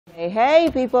Hey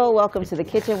people, welcome to the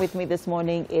kitchen. With me this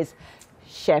morning is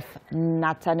Chef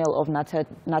Nathaniel of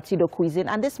Natido Cuisine,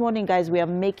 and this morning, guys, we are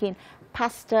making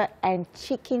pasta and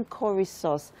chicken curry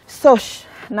sauce. So,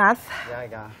 Nath,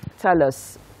 tell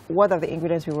us, what are the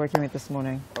ingredients we're working with this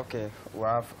morning? Okay, we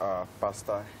have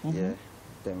pasta here,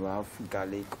 then we have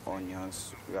garlic,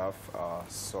 onions, we have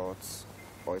salt,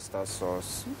 oyster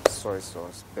sauce, soy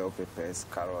sauce, bell peppers,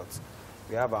 carrots.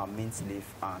 We have our mint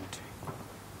leaf and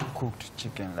cooked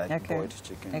chicken, like boiled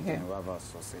chicken. Then we have our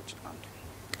sausage and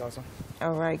that's all.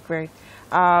 All right, great.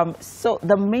 So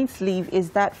the mint leaf, is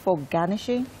that for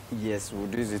garnishing? Yes, we'll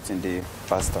use it in the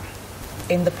pasta.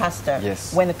 In the pasta?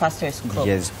 Yes. When the pasta is cooked?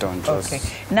 Yes, don't just... Okay.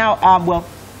 Now, well,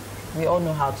 we all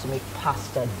know how to make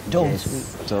pasta, don't we?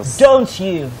 Just don't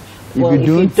you? Well, if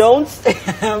you don't,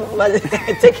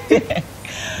 take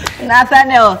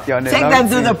Nathaniel, take them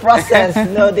through the process.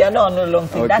 No, they are not on no long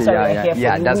thing. Okay, that's why we're here for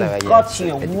you. We've got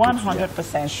you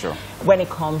 100% sure when it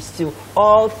comes to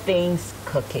all things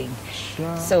cooking.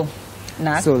 Sure. So,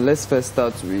 Nath? So let's first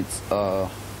start with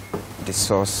the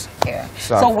sauce. Yeah.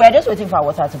 So we're just waiting for our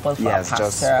water to boil for our pasta.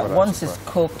 Just once it's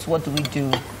cooked, what do we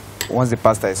do? Once the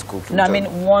pasta is cooked. No, I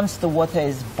mean once the water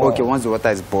is boiled. Okay, once the water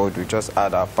is boiled, we just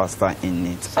add our pasta in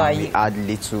it, so and we add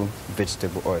little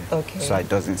vegetable oil, so it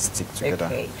doesn't stick together.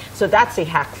 Okay, so that's a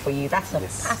hack for you. That's a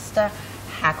pasta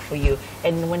hack for you.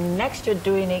 And when next you're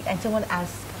doing it, and someone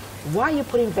asks, why are you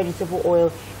putting vegetable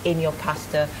oil in your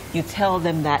pasta? You tell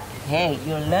them that, hey,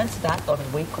 you learned that on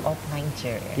Wake Up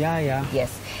Nigeria. Yeah.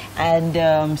 Yes.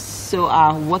 And so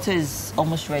our water is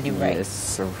almost ready, right? Yes.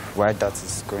 So while that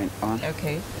is going on.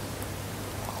 Okay.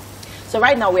 So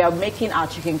right now we are making our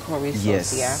chicken curry sauce.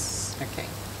 Yes. Yeah. Okay.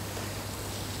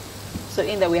 So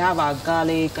in there we have our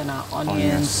garlic and our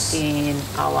onions in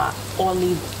our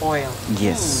olive oil.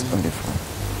 Yes, olive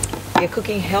oil. You're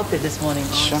cooking healthy this morning,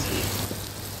 aren't you?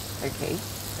 Okay.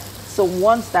 So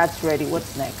once that's ready,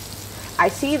 what's next? I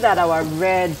see that our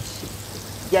red,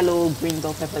 yellow, green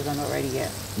bell peppers are not ready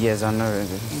yet. Yes, I'm not ready.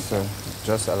 So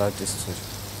just allow this to...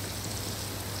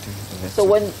 So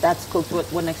when that's cooked,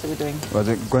 what next are we doing?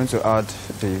 We're going to add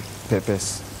the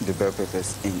peppers, the bell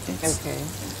peppers in it. Okay.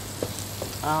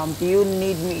 Do you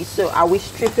need me? So are we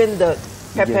stripping the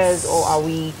peppers or are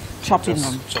we chopping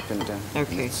them? Chopping them.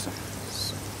 Okay. So.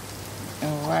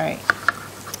 All right.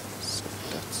 So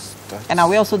that's that. And are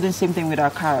we also doing the same thing with our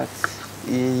carrots?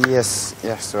 Yes.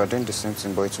 So we're doing the same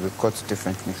thing, but it will be cut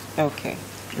differently. Okay.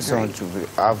 This one will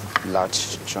have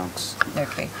large chunks.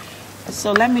 Okay.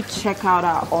 So let me check out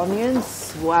our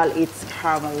onions while it's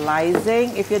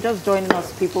caramelizing. If you're just joining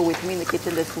us, people, with me in the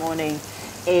kitchen this morning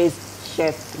is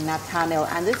Chef Nathaniel.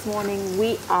 And this morning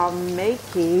we are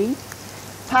making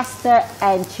pasta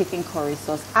and chicken curry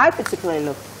sauce. I particularly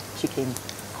love chicken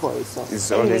curry sauce.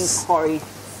 It's always curry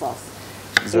sauce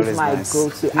is my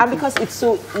go-to. And because it's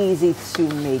so easy to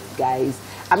make, guys.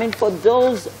 I mean, for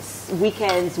those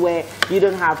weekends where you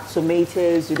don't have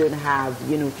tomatoes, you don't have,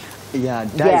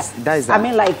 that is. I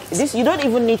mean, like this, you don't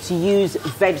even need to use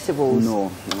vegetables.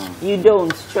 No. You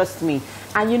don't. Trust me.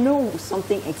 And you know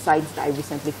something exciting that I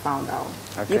recently found out.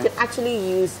 Okay. You can actually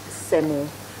use semo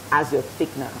as your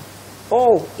thickener.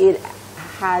 Oh, it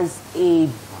has a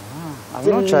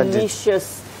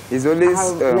delicious. It's always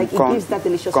like it gives that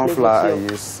delicious corn flour flavor.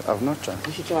 I use. I've not tried.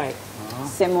 You should try it.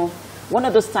 Semo. One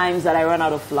of those times that I ran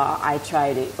out of flour, I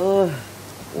tried it. Ugh.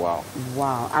 Wow.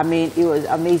 I mean, it was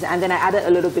amazing. And then I added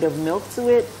a little bit of milk to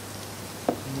it.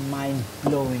 Mind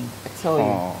blowing.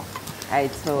 I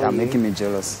tell you. You're making me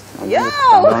jealous. All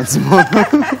right.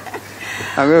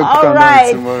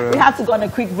 We have to go on a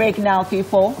quick break now,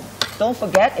 people. Don't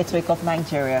forget, it's Wake Up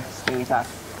Nigeria. Stay with us.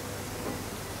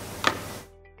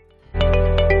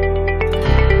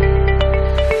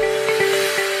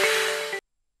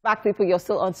 Back, people, you're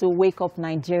still on to Wake Up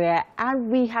Nigeria, and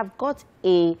we have got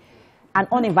an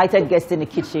uninvited guest in the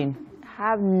kitchen. I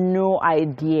have no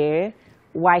idea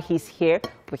why he's here,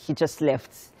 but he just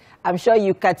left. I'm sure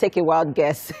you can take a wild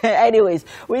guess. Anyways,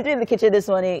 we're in the kitchen this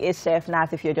morning is Chef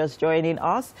Nath, if you're just joining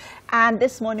us. And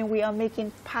this morning we are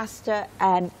making pasta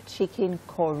and chicken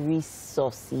curry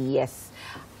sauce. Yes,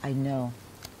 I know,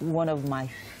 one of my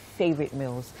favorite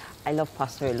meals. I love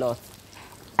pasta a lot.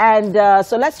 And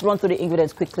so let's run through the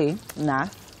ingredients quickly.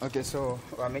 Okay, so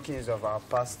we're making use of our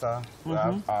pasta. We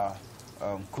have our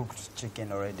cooked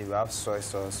chicken already. We have soy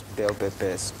sauce, bell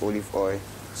peppers, olive oil,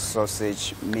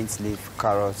 sausage, mint leaf,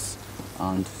 carrots,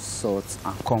 and salt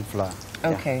and corn flour.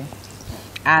 Okay.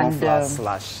 And corn flour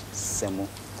slash semo.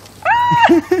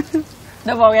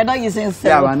 No, but we're not using semo.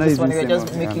 Yeah, we're not this using one. We're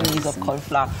just making use of corn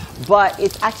flour. But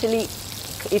it's actually,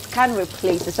 it can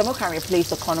replace, the semo can replace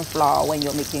the corn flour when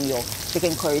you're making your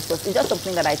chicken curry sauce. It's just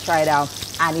something that I tried out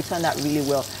and it turned out really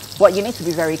well. But you need to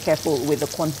be very careful with the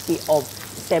quantity of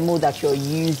semo that you're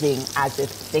using as a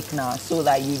thickener so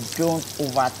that you don't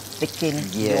over thicken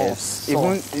your sauce.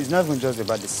 Even it's not even just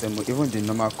about the semo, even the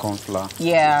normal corn flour.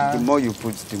 Yeah. The more you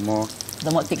put, the more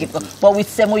thick it goes. But with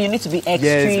semo, you need to be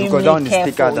extremely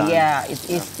careful. Yeah, it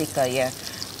is thicker. Yeah.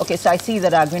 Okay, so I see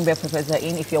that our green bell peppers are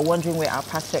in. If you're wondering where our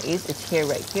pasta is, it's here,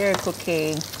 right here,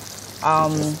 cooking.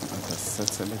 Just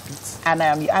settle a bit.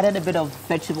 And you added a bit of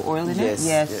vegetable oil in it.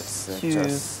 Yes.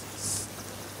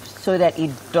 So that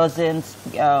it doesn't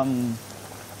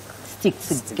stick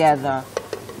together.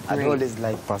 I always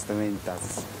like pasta when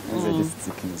that's the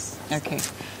thickness. Okay,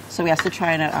 so we are still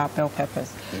trying out our bell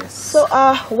peppers. Yes. So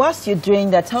whilst you're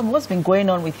doing that, tell me what's been going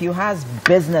on with you. How's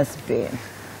business been?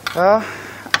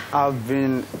 I've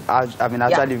been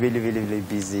actually really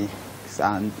busy,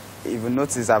 and if you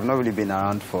notice, I've not really been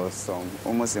around for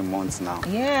almost a month now.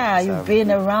 Yeah, so you've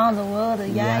been around the world.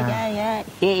 Yeah.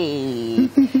 Hey,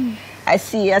 I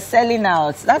see you're selling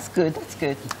out. That's good.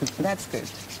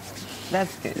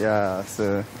 Yeah,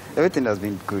 so everything has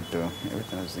been good though.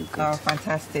 Everything has been good. Oh,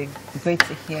 fantastic. Great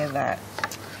to hear that.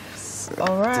 So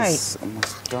all right. It's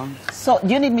almost done. So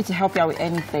do you need me to help you out with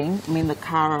anything? I mean the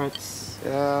carrots.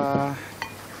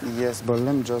 Yes, but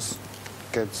let me just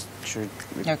get through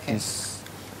with this.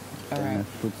 All right.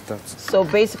 Put that. So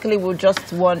basically we'll just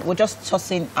toss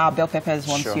in our bell peppers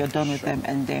once you're done with them,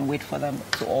 and then wait for them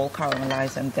to all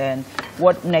caramelize, and then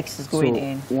what next is going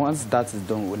in? Once that is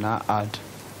done, we'll now add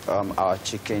our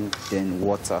chicken, then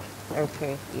water.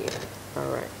 Okay, yeah. All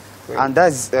right. Great. And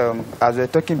that's, as we were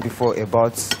talking before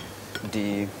about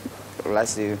the,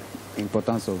 let's say,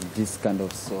 importance of this kind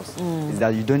of sauce, is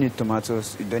that you don't need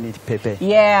tomatoes, you don't need pepper.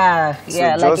 Yeah,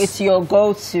 so like it's your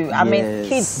go-to. I mean,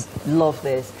 kids love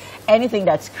this. Anything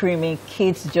that's creamy,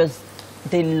 kids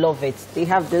they love it. They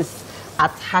have this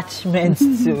attachment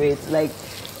to it. Like,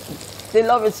 they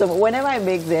love it so much. Whenever I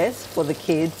make this for the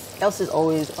kids, Elsie's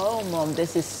always, oh, Mom,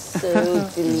 this is so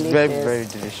delicious. It's very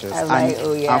delicious. I'm like,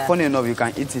 oh, yeah. And funny enough, you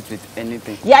can eat it with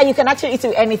anything. Yeah, you can actually eat it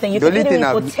with anything. You can eat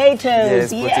it with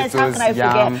potatoes. Yes, how can I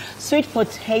forget? Sweet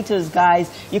potatoes, guys.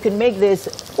 You can make this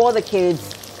for the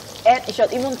kids, and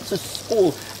even to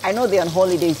school. I know they're on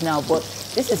holidays now, but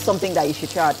this is something that you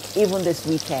should try out even this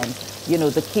weekend. You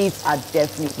know, the kids are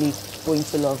definitely going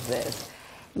to love this.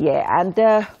 Yeah,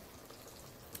 and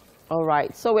all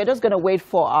right, so we're just going to wait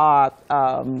for our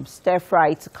stir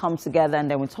fry to come together,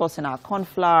 and then we're tossing our corn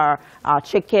flour, our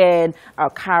chicken, our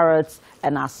carrots,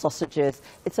 and our sausages.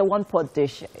 It's a one-pot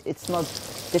dish. It's not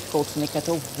difficult to make at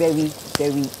all. Very,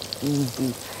 very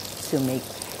easy to make.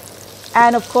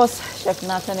 And of course, Chef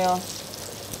Nathaniel,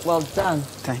 well done.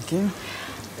 Thank you.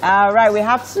 All right, we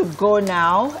have to go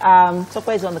now.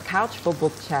 Topa is on the couch for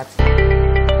book chat.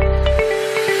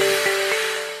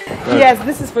 Yes,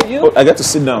 this is for you. Oh, I get to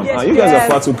sit down. Yes, you guys are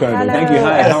far too kind. Hello. Thank you.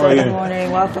 Hi, how are you? Good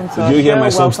morning. Welcome to our Did you hear show. my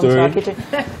sob story?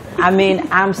 I mean,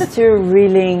 I'm still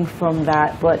reeling from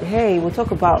that. But hey, we'll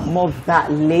talk about more of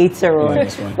that later on. Yeah,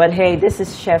 that's fine. But hey, this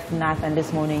is Chef Nath, and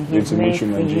this morning he's made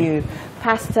for you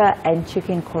pasta and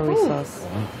chicken curry sauce.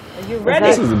 Are you ready?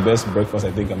 This is the best breakfast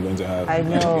I think I'm going to have. I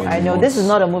know. This is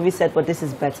not a movie set, but this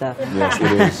is better. Yes,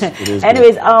 it is. It is.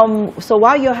 Anyways, so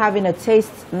while you're having a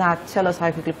taste, Nat, tell us how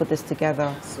you quickly put this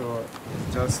together. So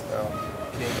it's just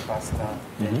plain pasta,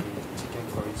 then chicken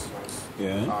curry sauce,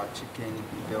 chicken,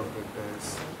 bell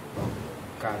peppers,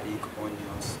 garlic,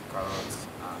 onions, carrots,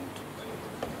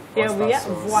 and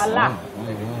voila.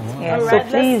 Yeah, so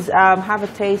please have a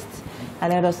taste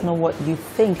and let us know what you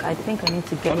think. I think I need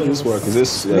to get. How does this work? Is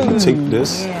this take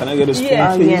this? Yeah. Can I get a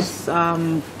spoon, please? Yes.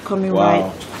 Coming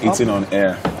wow. right. Eating on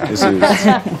air. This is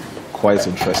quite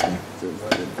interesting.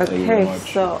 Okay,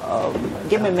 so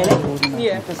give me a minute.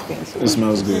 Yeah. It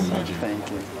smells good, Magic. thank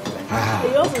you. Are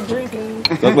you also drinking?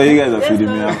 That's why you guys are feeding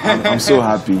me. I'm so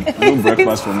happy. No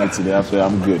breakfast for me today. After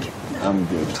I'm good. I'm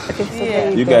good. Okay,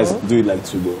 so you guys do it like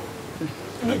to go.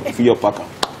 Like for your packer.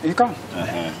 You can.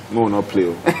 More not play.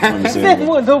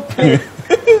 More don't play.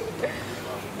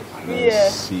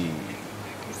 Let's see.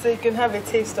 So you can have a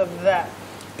taste of that.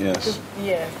 Yes.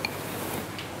 Yeah.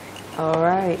 all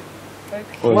right.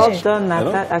 Okay. Oh, Well done,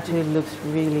 Nat. That actually looks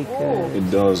really good.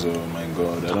 It does. Oh my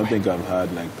God! I don't think I've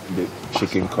had like the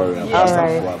chicken curry and All pasta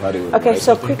right. before. I've had it with Okay, rice.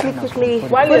 so quickly.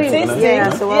 While you're tasting, Yeah,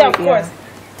 so of course.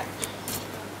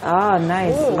 Ah,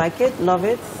 nice. Ooh. Like it? Love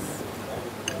it?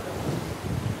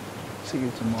 See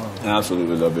you tomorrow. I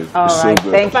absolutely love it. All It's right. so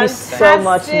good. Thank you so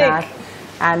much, Fantastic. Nat.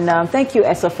 And thank you,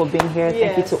 Essa, for being here.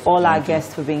 Thank you Yes. to all our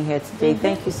guests for being here today.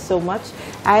 Thank you so much.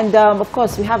 And of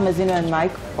course, we have Mazino and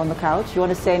Mike on the couch. You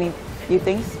want to say any few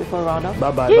things before round up?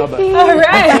 Bye-bye, bye-bye. All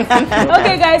right.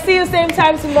 Okay, guys. See you same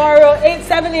time tomorrow,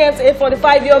 7 a.m. to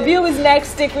 8:45. Your view is next.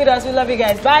 Stick with us. We love you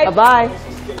guys. Bye. Bye-bye.